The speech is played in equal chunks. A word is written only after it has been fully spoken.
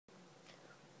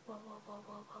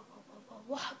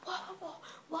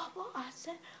I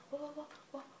said, oh,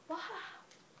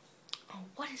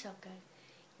 what is up, guys?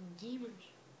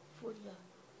 Gamers for the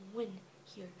win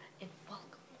here, and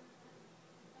welcome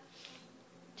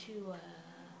to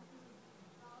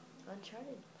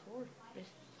Uncharted 4. This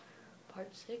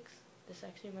part 6. This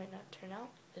actually might not turn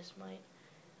out. This might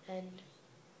end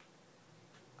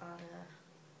on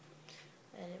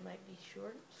and it might be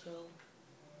short. So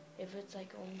if it's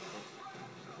like only.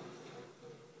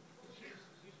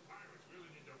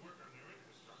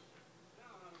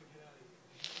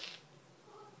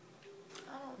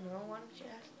 I don't know. Why don't you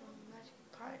ask them the magic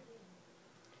part?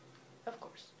 Of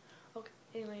course. Okay.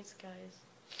 Anyways, guys.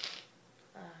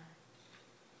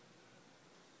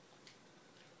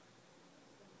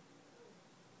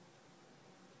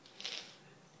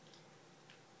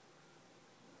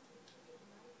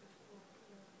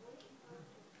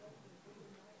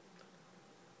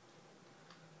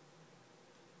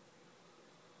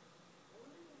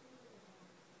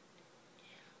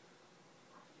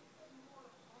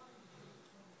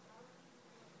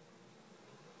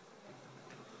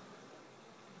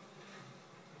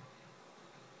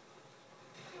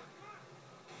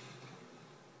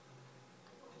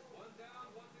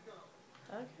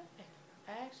 Okay.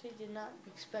 I actually did not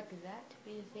expect that to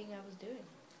be the thing I was doing.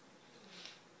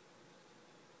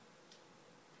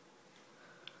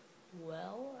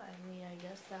 Well, I mean, I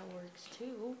guess that works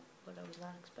too, but I was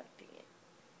not expecting it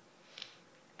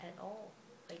at all.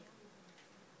 Like,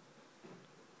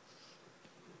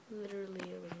 literally,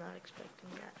 I was not expecting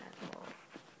that at all.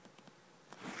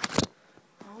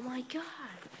 Oh my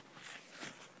god!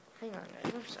 Hang on,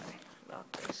 guys, I'm sorry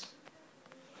about this.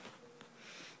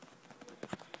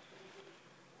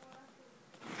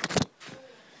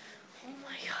 Oh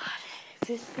my god, if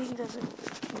this thing doesn't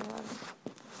work, man.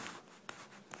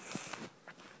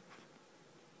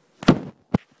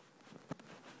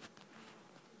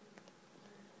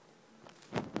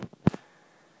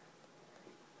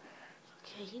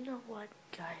 Okay, you know what,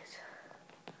 guys?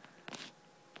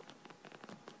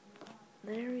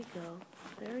 There we go.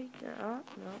 There we go. Oh,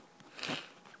 no.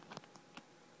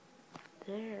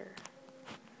 There.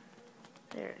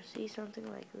 There. See, something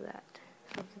like that.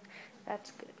 Something.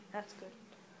 That's good. That's good.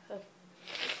 Okay.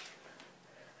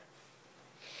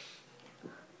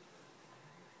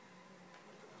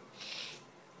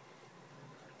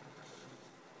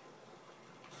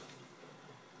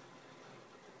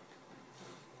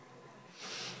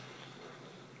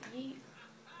 Yeet.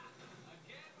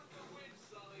 Again with the winch,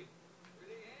 Sully.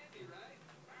 Pretty handy, right?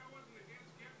 I wasn't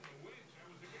against getting the winch. I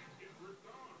was against getting ripped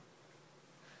on.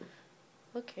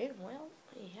 Okay, well,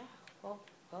 yeah.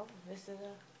 Well, this is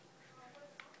a...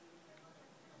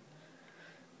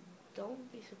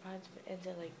 Don't be surprised if it ends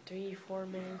at like 3, 4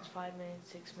 minutes, 5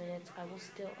 minutes, 6 minutes. I will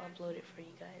still upload it for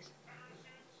you guys.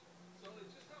 Sully,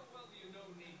 just how well do you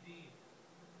know Nadine?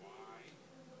 Why?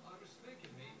 I was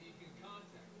thinking maybe you can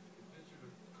contact her, convince her to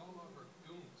call off her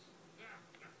goons. Yeah,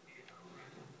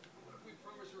 right. What if we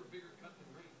promise her a bigger cut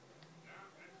than Ray? No,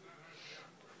 that's not how she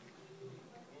operates.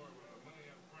 Or with a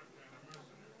money up front kind of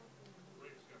mercenary.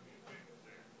 Ray's got the advantage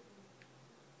there.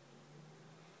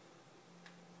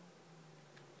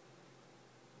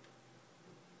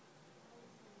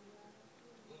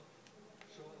 Look,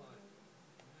 shoreline.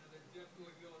 Yeah, they're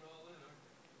definitely going all in, aren't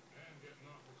they? And getting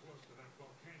awful close to that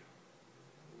volcano.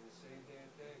 Doing the same damn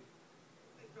thing.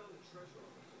 They found the treasure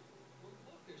already. Well,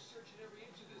 look, they're searching every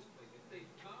inch of this place. If they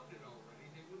found it already,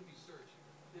 they wouldn't be searching.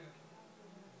 Yeah,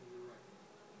 you're right.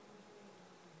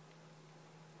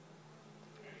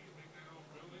 Hey, you think that old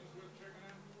building's worth checking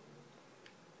out?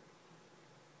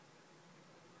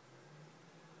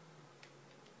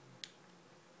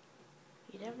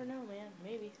 You never know, man.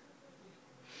 Maybe.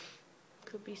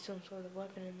 Could be some sort of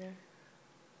weapon in there.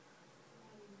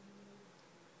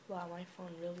 Wow, my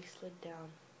phone really slid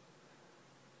down.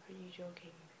 Are you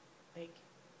joking? Like...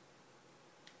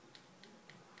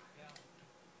 Hell,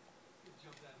 you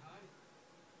jump that high?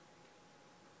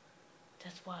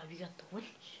 That's why we got the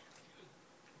winch.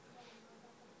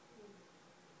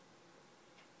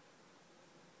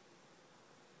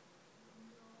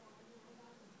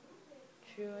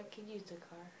 True, I could use the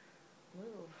car.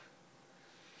 Move.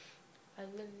 I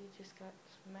literally just got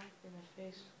smacked in the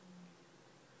face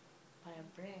by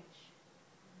a branch.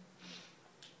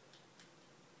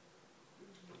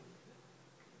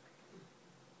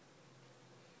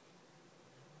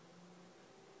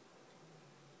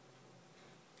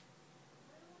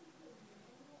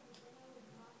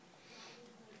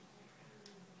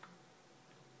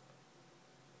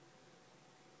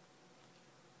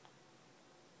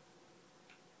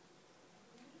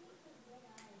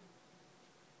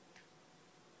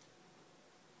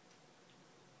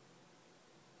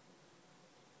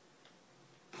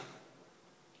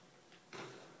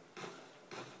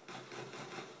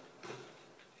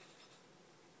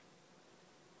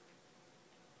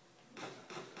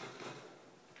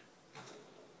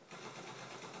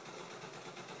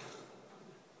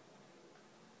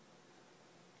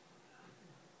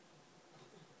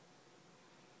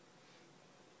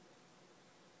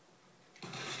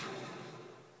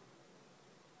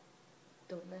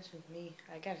 Don't mess with me.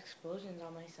 I got explosions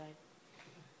on my side.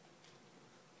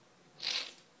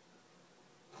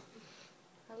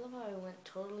 I love how I went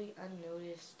totally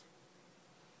unnoticed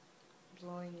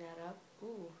blowing that up.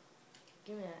 Ooh,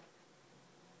 give me that.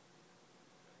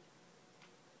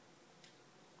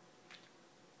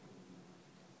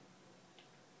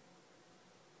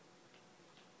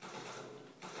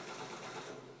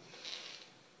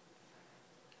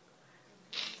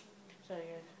 Sorry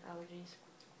guys, allergies.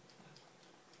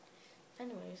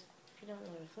 Anyways, if you don't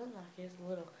know what a flintlock is, a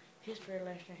little history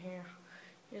lesson here.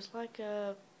 It's like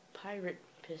a pirate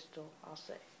pistol, I'll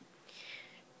say.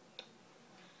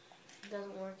 It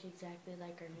doesn't work exactly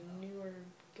like our newer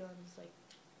guns, like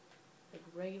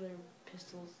regular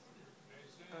pistols. Hey,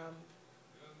 Sam,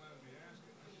 you don't mind me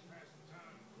asking, how you pass the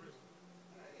time in prison?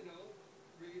 You know,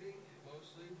 reading,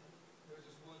 mostly. There was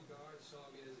this one guard saw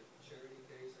me as a charity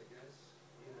case, I guess.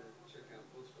 You know, check out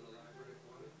books for the library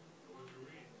for me. What'd you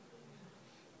read?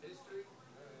 History,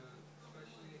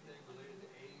 especially anything related to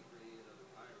Avery and other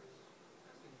pirates.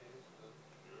 Asking case,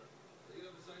 Sure. but, you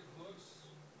know, besides books,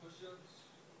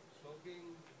 push-ups,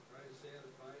 smoking, trying to stay out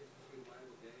of fights between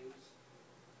rival gangs,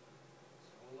 it's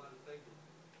a whole lot of thinking.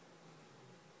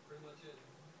 Pretty much it.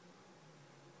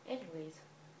 Anyways,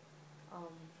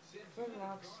 Sid, if you had a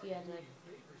flintlocks, guard you had doing like, you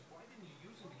favors, why didn't you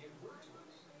use him to get word to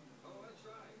us? Oh, I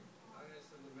tried. I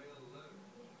asked him to mail a letter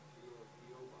to your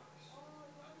P.O. box.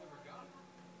 I never got it.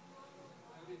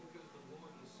 Maybe because the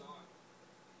warden saw it.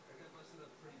 I got busted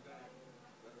up pretty bad.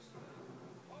 Never saw it.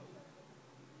 Whoa!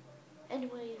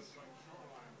 anyways, Looks like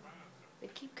Shoreline found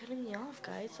they something. keep cutting me off,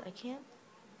 guys. I can't.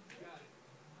 Got it.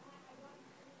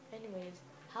 Anyways,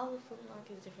 how the flintlock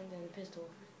is different than the pistol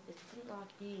is the flintlock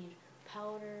you need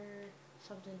powder,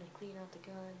 something to clean out the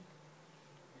gun,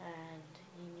 and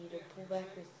you need to Yeah, pull you were back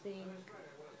saying? the thing That's right,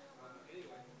 I was.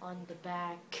 Anyway, on the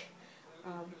back.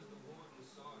 maybe because the warden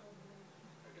saw it.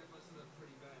 I got busted up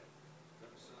pretty bad.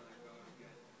 Never saw that guard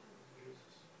again.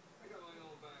 Jesus. I got my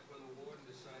own back when the warden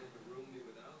decided to room me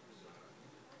with Alcazar.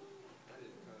 That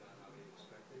didn't turn out how he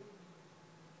expected.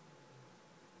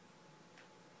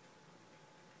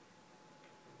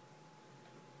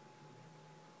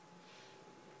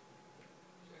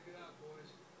 Check it out, boys.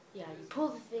 Yeah, What you is it? pull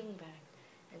the thing back,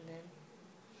 and then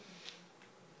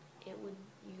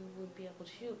you would be able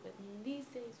to shoot. But these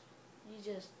days, you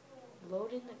just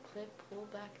load in the clip, pull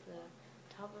back the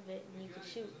top of it, and Hey you can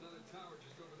guys, shoot. there's another tower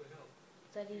just over the hill.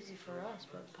 It's that easy for Sure us,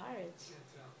 that but hurts? Can't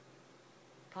tell.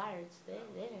 pirates, they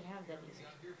didn't have that Figured we easy.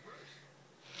 got here first.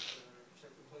 Better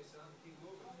check the place out and keep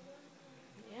moving.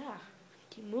 Yeah,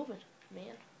 keep moving,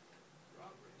 man.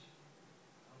 Drawbridge?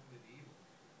 How medieval.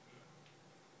 Yeah.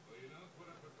 Well, you don't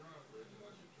put up a drawbridge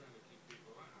unless you're trying to keep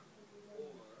people out. Or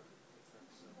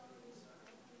protect something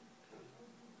inside.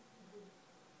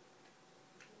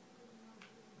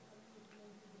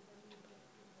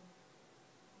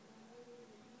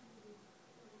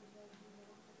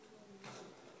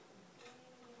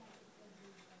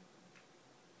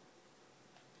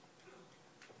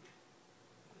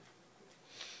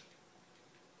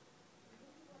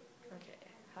 Okay,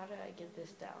 how do I get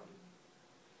this down?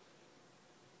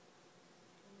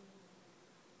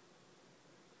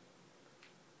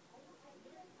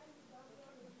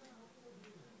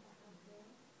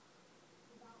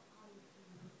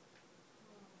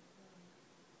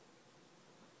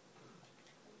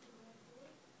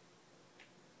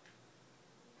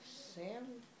 Sam,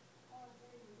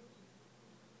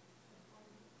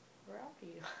 where are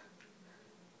you?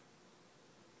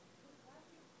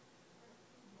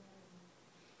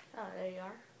 Oh, there you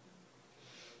are.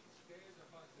 Stairs are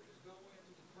busted. There's no way up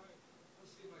to the front.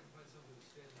 Let's see if I can find something to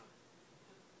stand on.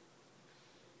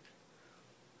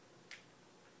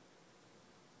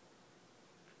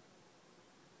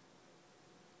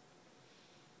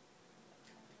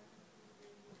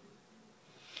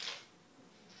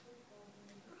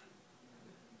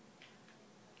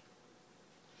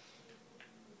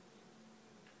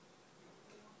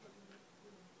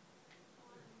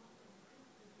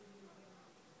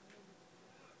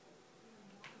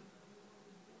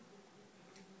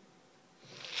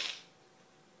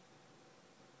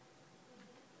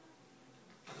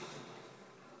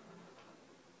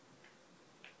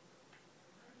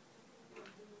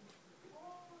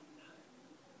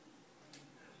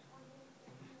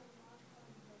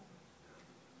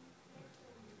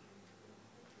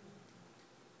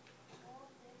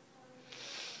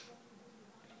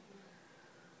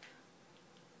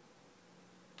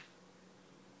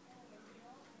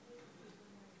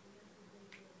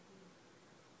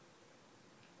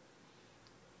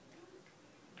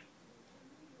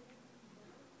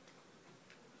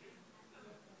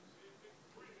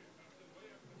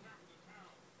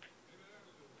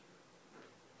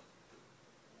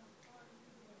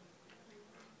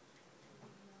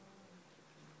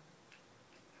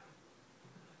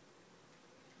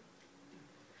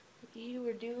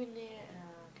 were doing it.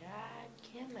 Oh, God,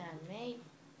 come on, mate.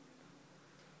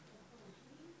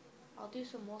 I'll do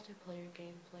some multiplayer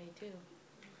gameplay too.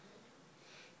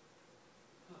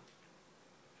 Huh.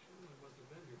 Sure, I must have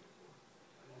been here before.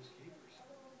 Finders keepers.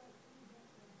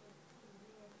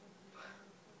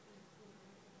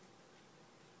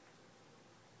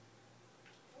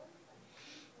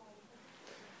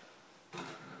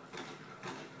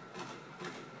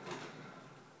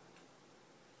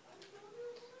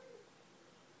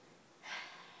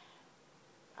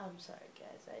 I'm sorry,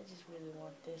 guys. I just really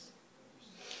want this. So,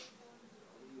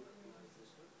 you recognize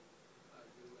this one? I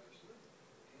do, actually.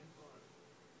 Anne Barney.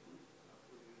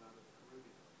 Operated out of the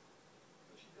Caribbean.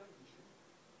 But she died in jail.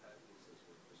 Happy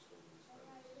assistant for stolen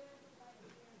studies.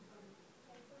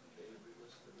 They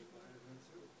relisted her violin,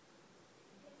 too.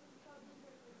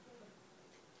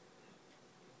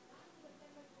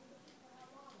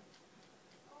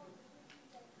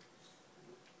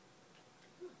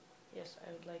 Yes,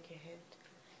 I would like a hint.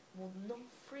 Well, no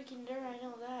freaking dirt, I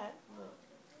know that. But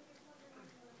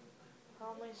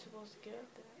how am I supposed to get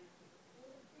up there?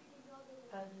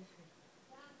 How does it?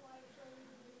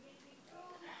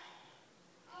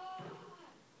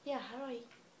 Yeah, how do I?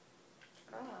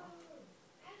 Ah.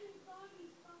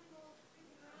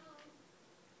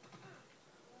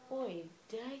 Boy,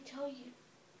 did I tell you?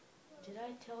 Did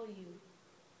I tell you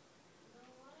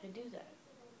to do that?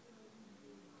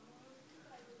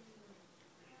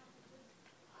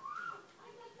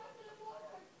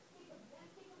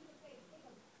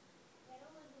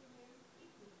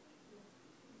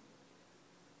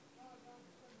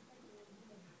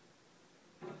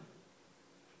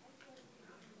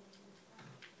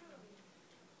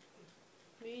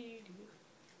 Me do.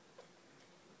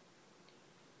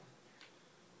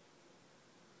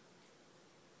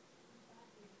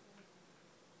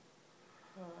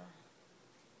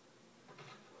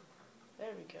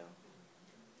 There we go.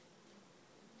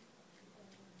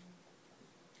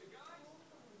 Hey, guys!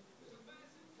 There's a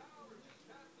massive tower just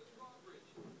past the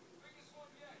drawbridge. Biggest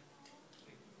one yet.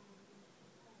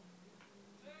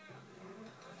 Damn!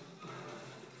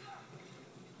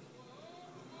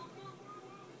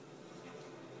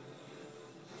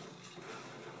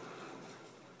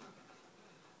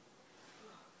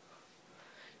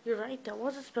 You're right. That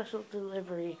was a special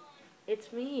delivery.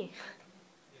 It's me.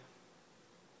 Yeah.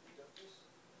 You got this?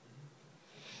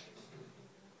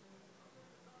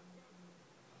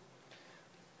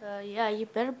 Yeah. You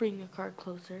better bring your car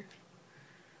closer,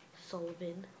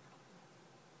 Sullivan.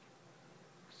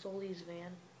 Sully's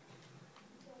van.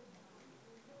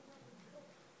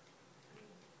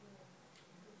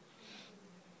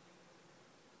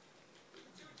 You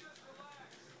two just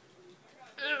relax.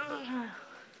 I got this.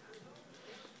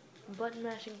 Button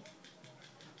mashing.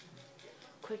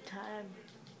 Quick time.